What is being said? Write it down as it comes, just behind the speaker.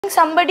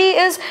Somebody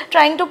is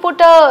trying to put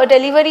a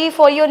delivery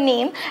for your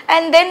name,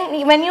 and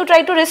then when you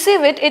try to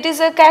receive it, it is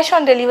a cash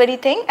on delivery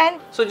thing.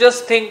 And so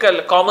just think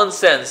common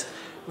sense.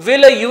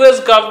 Will a US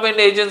government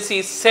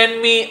agency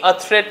send me a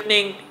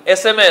threatening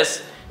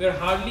SMS? We're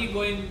hardly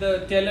going,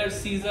 the teller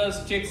sees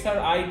us, checks our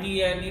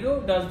ID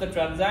and does the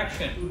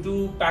transaction. To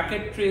do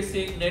packet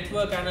tracing,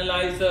 network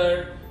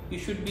analyzer, you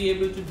should be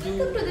able to do.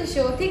 Welcome to the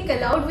show Think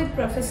Aloud with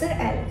Professor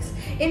Alex.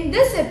 In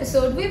this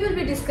episode, we will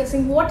be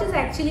discussing what is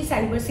actually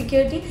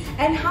cybersecurity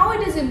and how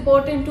it is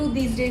important to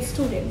these days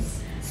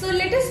students. So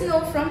let us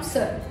know from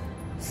Sir.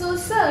 So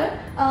Sir,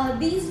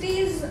 these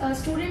days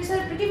students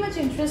are pretty much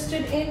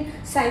interested in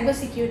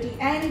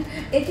cybersecurity, and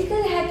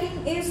ethical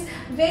hacking is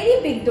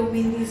very big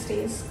domain these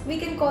days. We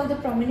can call the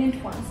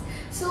prominent ones.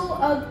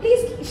 So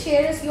please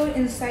share us your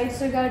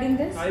insights regarding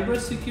this.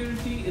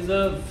 Cybersecurity is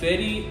a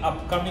very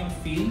upcoming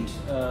field.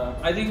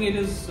 I think it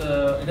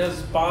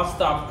has passed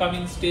the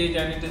upcoming stage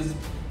and it has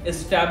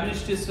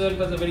established itself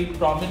as a very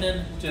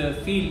prominent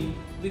field,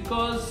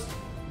 because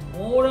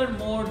more and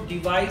more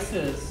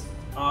devices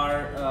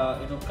are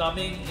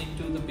coming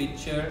into the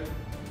picture.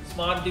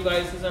 Smart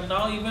devices, and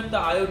now even the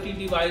IoT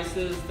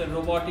devices, the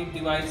robotic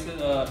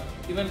devices,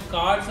 even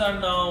cars are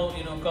now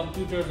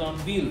computers on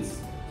wheels.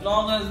 As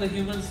long as the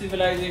human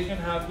civilization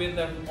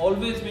there have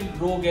always been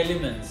rogue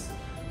elements.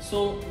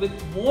 So with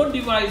more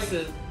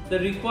devices, the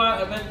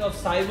requirement of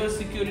cyber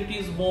security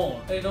is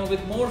more.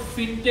 With more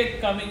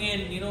fintech coming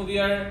in, we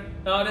are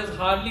nowadays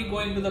hardly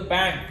going to the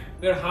bank.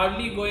 We are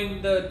hardly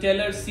going, the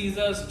teller sees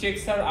us,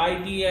 checks our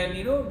ID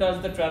and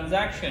does the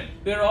transaction.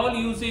 We are all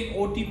using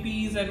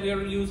OTPs and we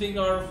are using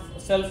our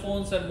cell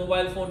phones and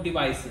mobile phone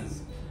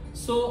devices.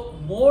 So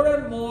more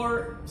and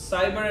more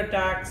cyber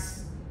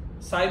attacks,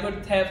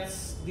 cyber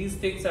thefts, these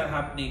things are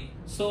happening.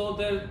 So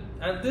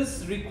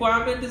this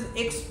requirement is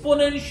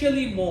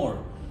exponentially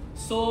more.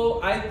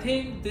 So I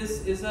think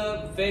this is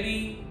a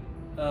very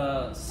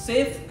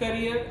safe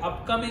career,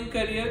 upcoming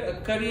career,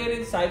 a career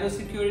in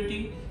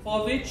cybersecurity,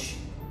 for which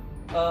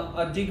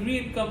a degree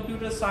in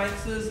computer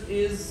sciences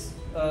is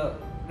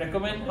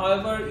recommended.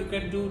 However, you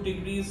can do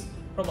degrees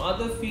from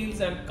other fields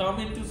and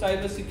come into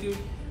cybersecurity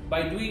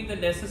by doing the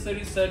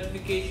necessary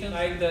certification,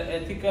 like the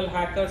ethical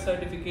hacker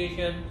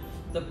certification,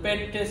 the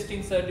pen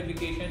testing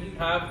certification. You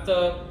have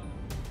the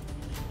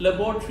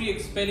laboratory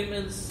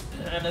experiments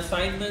and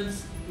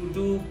assignments to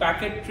do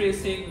packet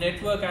tracing,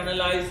 network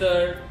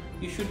analyzer.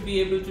 You should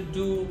be able to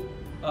do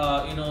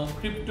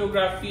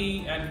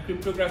cryptography and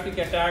cryptographic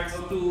attacks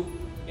to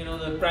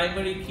the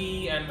primary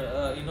key and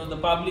the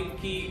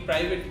public key,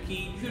 private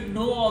key. You should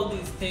know all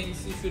these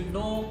things. You should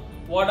know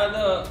what are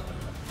the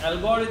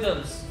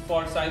algorithms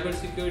for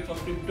cybersecurity, for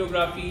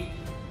cryptography,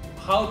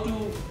 how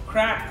to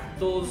crack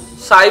those.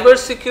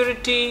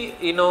 Cybersecurity,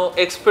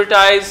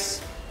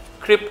 expertise,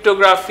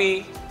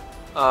 cryptography,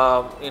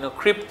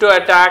 crypto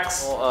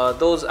attacks,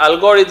 those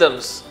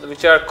algorithms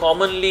which are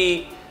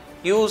commonly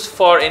used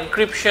for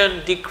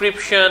encryption,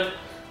 decryption.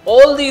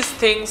 All these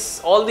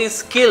things, all these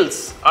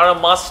skills are a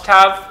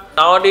must-have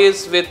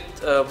nowadays. With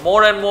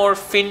more and more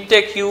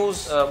fintech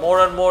use, more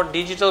and more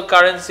digital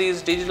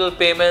currencies, digital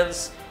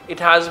payments, it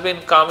has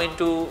been come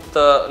into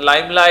the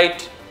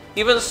limelight.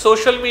 Even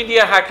social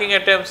media hacking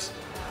attempts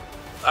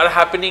are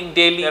happening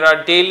daily. There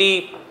are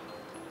daily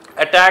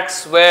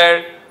attacks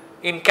where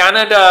in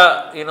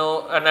Canada,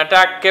 an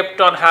attack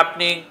kept on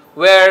happening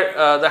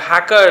where the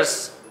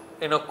hackers,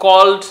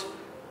 called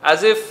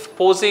as if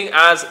posing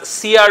as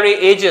CRA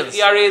agents.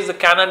 CRA is the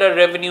Canada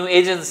Revenue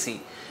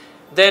Agency.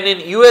 Then in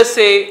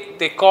USA,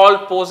 they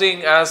called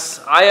posing as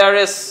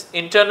IRS,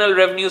 Internal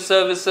Revenue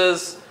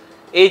Services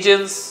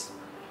agents,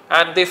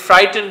 and they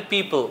frightened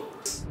people.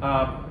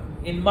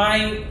 In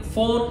my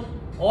phone,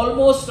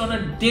 almost on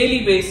a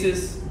daily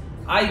basis,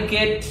 I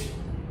get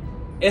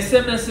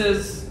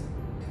SMSs,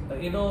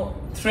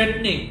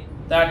 threatening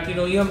that,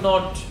 you have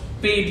not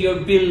paid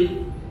your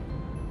bill,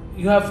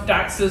 you have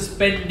taxes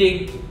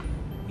pending,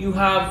 you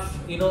have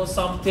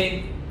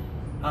something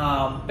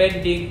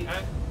pending.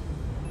 And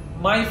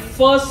my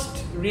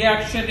first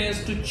reaction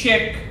is to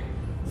check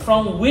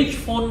from which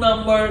phone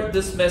number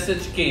this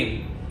message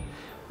came.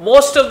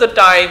 Most of the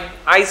time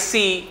I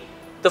see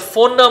the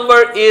phone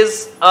number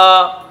is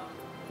a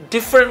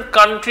different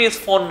country's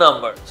phone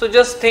number. So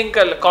just think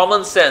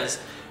common sense.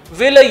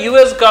 Will a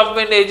US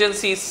government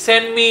agency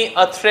send me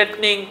a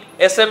threatening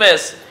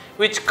SMS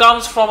which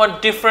comes from a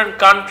different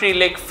country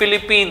like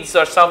Philippines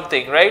or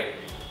something, right?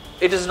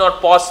 It is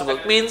not possible.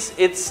 It means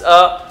it's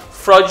a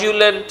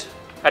fraudulent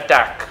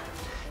attack.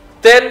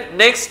 Then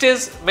next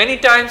is, many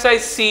times I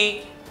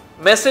see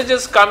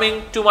messages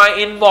coming to my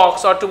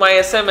inbox or to my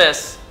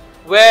SMS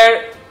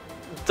where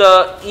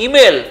the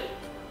email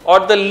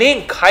or the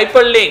link,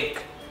 hyperlink,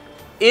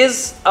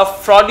 is a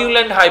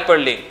fraudulent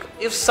hyperlink.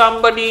 If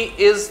somebody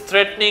is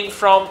threatening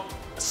from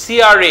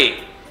CRA,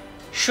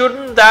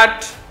 shouldn't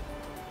that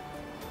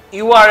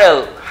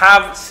URL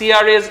have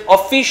CRA's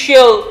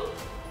official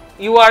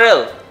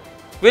URL?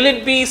 Will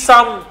it be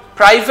some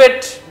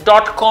private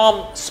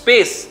 .com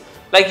space?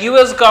 Like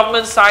US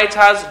government sites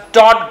has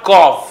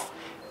 .gov.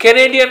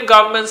 Canadian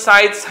government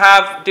sites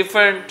have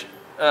different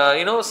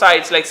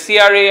sites, like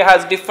CRA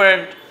has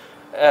different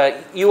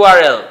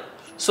URL.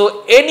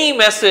 So any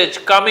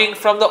message coming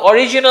from the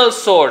original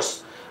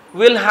source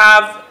will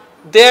have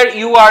their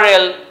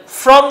URL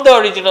from the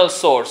original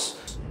source.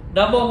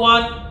 Number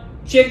one,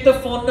 check the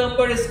phone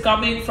number is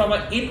coming from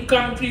an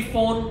in-country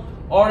phone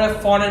or a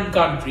foreign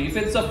country. If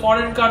it's a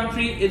foreign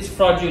country, it's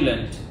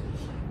fraudulent.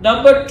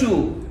 Number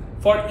two,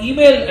 for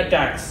email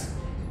attacks,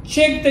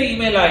 check the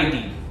email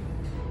ID.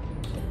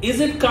 Is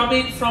it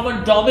coming from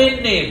a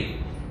domain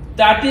name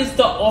that is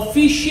the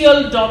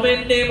official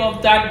domain name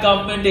of that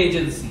government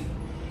agency?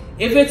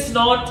 If it's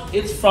not,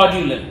 it's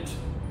fraudulent.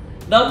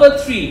 Number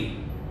three,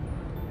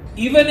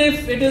 even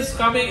if it is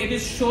coming, it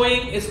is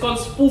showing, it's called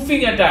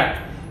spoofing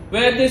attack,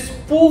 where they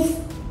spoof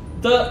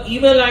the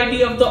email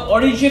ID of the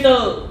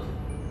original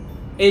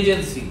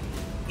agency.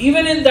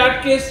 Even in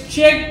that case,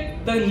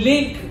 check the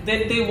link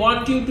that they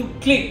want you to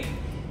click.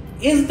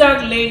 Is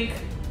that link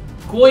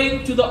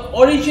going to the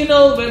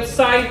original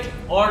website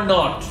or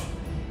not?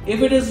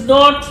 If it is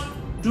not,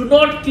 do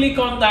not click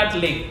on that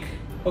link.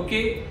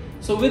 Okay,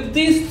 so with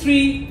these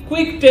three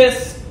quick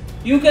tests,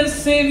 you can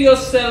save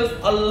yourself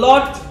a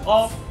lot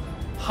of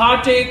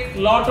heartache,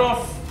 lot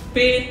of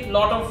pain,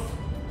 lot of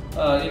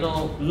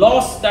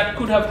loss that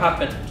could have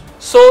happened.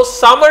 So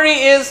summary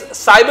is,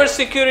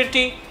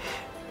 cybersecurity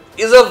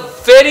is a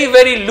very,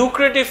 very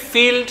lucrative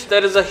field.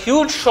 There is a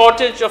huge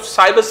shortage of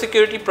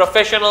cybersecurity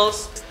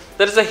professionals.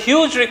 There is a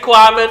huge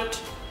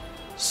requirement.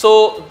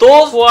 So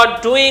those who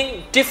are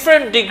doing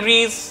different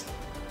degrees,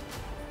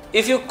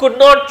 if you could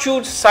not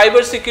choose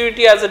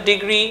cybersecurity as a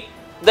degree,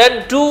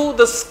 then do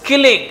the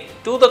skilling,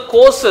 do the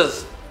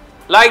courses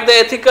like the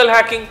ethical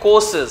hacking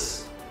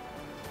courses.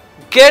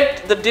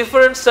 Get the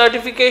different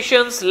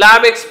certifications,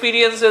 lab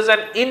experiences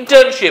and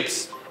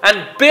internships,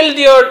 and build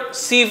your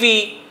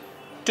CV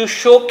to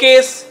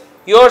showcase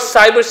your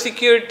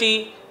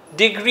cybersecurity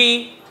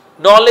degree,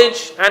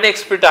 knowledge and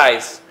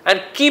expertise,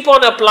 and keep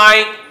on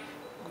applying.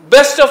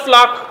 Best of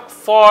luck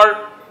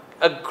for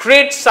a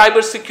great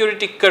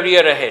cybersecurity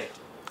career ahead.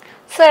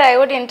 Sir, I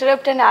would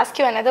interrupt and ask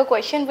you another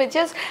question, which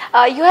is,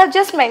 you have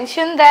just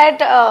mentioned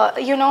that,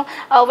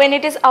 when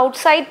it is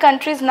outside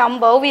country's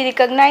number, we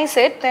recognize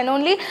it, then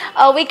only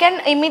we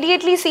can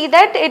immediately see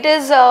that it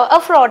is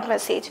a fraud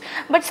message.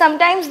 But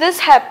sometimes this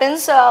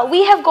happens,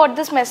 we have got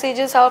these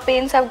messages, our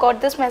parents have got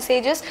these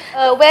messages,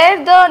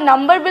 where the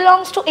number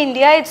belongs to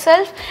India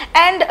itself,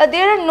 and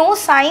there are no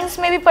signs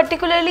maybe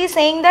particularly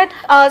saying that,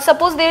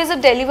 suppose there is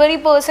a delivery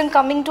person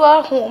coming to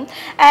our home,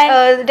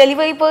 and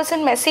delivery person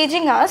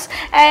messaging us,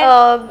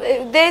 and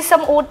there is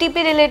some OTP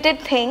related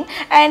thing,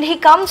 and he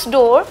comes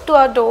to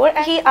our door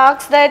and he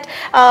asks that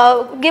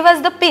give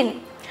us the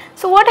PIN.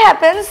 So what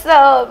happens,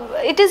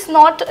 it is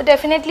not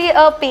definitely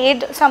a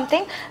paid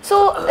something.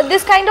 So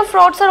this kind of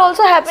frauds are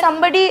also happening.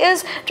 Somebody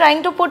is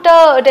trying to put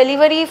a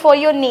delivery for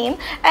your name,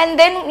 and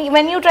then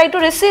when you try to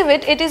receive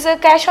it, it is a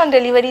cash on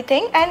delivery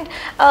thing, and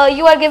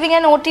you are giving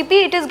an OTP,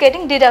 it is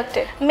getting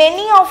deducted.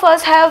 Many of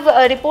us have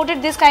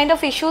reported this kind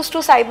of issues to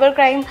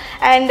cybercrime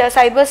and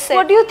cyber.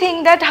 What do you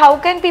think, that how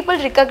can people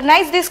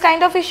recognize this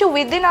kind of issue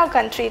within our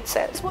country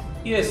itself?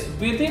 Yes,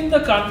 within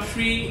the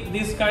country,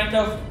 this kind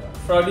of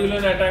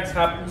fraudulent attacks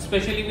happen,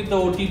 especially with the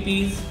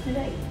OTPs.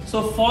 Right.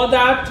 So for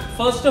that,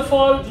 first of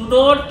all, do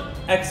not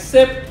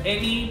accept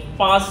any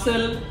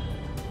parcel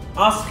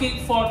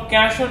asking for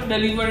cash on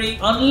delivery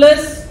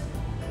unless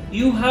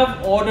you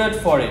have ordered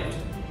for it.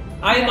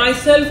 I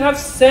myself have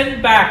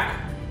sent back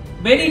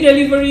many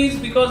deliveries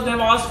because they have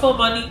asked for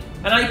money,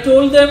 and I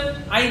told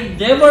them I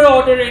never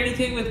order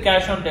anything with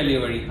cash on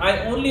delivery.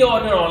 I only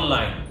order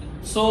online.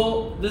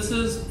 So this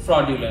is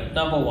fraudulent,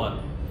 number one.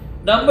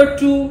 Number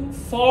two,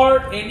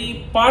 for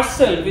any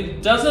parcel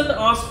which doesn't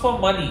ask for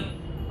money,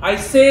 I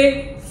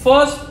say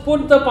first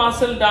put the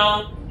parcel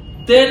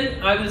down,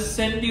 then I will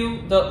send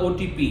you the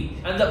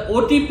OTP. And the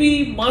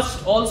OTP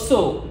must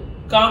also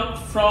come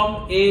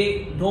from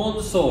a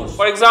known source.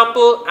 For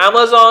example,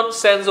 Amazon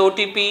sends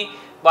OTP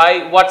by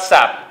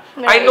WhatsApp.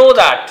 Right. I know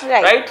that,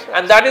 right?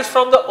 And that is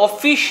from the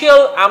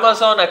official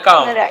Amazon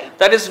account. Right.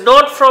 That is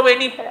not from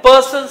any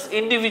person's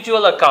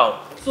individual account.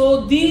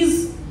 So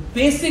these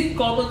basic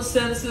common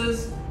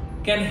senses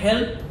can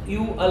help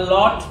you a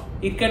lot.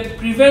 It can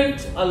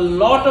prevent a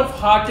lot of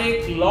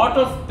heartache, lot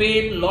of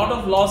pain, lot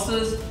of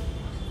losses.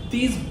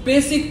 These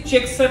basic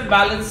checks and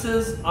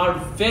balances are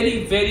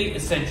very, very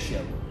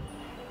essential.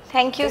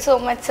 Thank you so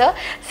much, sir.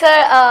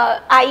 Sir,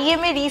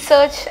 IEMA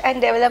Research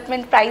and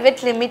Development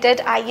Private Limited,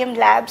 IEM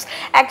Labs,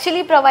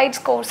 actually provides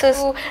courses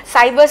to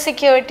cyber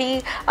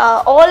security,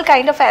 all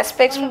kind of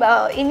aspects, from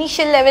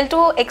initial level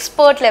to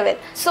expert level.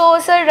 So,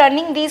 sir,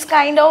 running these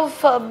kind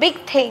of big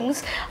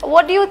things,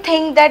 what do you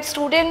think that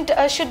student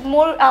should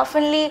more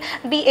oftenly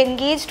be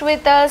engaged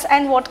with us,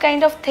 and what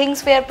kind of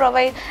things we are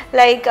provide,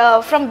 like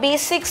from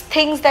basics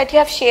things that you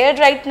have shared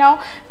right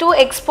now to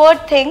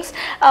expert things?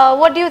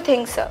 What do you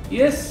think, sir?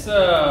 Yes.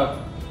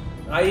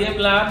 IEM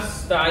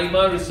Labs, the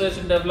IEMA Research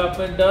and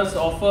Development, does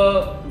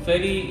offer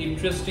very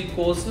interesting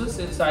courses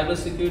in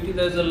cybersecurity.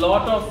 There's a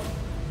lot of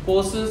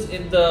courses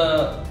in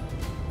the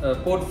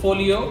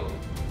portfolio.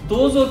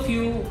 Those of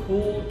you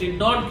who did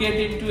not get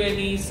into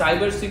any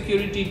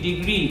cybersecurity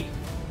degree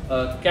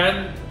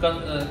can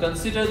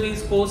consider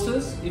these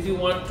courses if you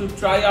want to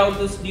try out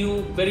this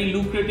new very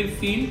lucrative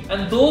field.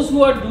 And those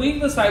who are doing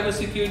the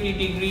cybersecurity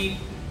degree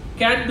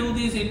can do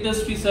these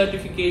industry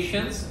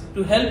certifications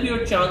to help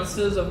your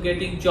chances of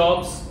getting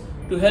jobs,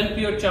 to help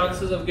your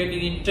chances of getting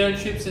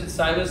internships in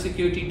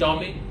cybersecurity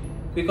domain,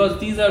 because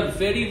these are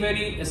very,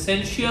 very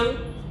essential.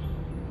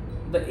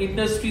 The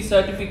industry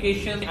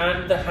certification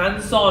and the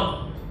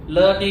hands-on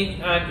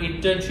learning and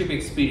internship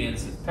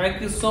experiences.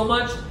 Thank you so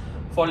much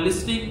for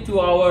listening to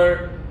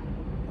our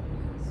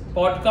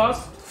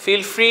podcast.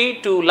 Feel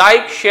free to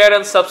like, share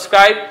and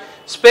subscribe,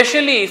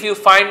 especially if you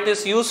find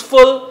this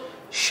useful.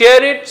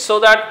 Share it so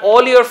that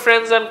all your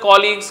friends and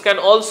colleagues can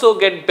also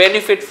get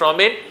benefit from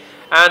it,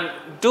 and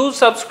do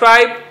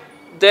subscribe,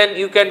 then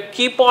you can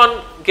keep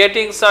on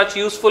getting such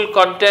useful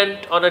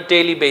content on a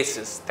daily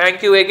basis.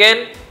 Thank you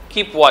again.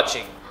 Keep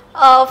watching.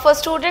 For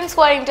students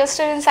who are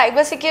interested in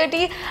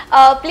cybersecurity,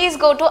 please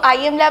go to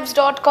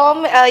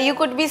imlabs.com. You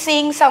could be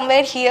seeing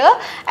somewhere here,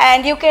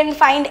 and you can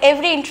find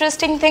every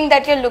interesting thing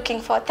that you're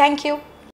looking for. Thank you.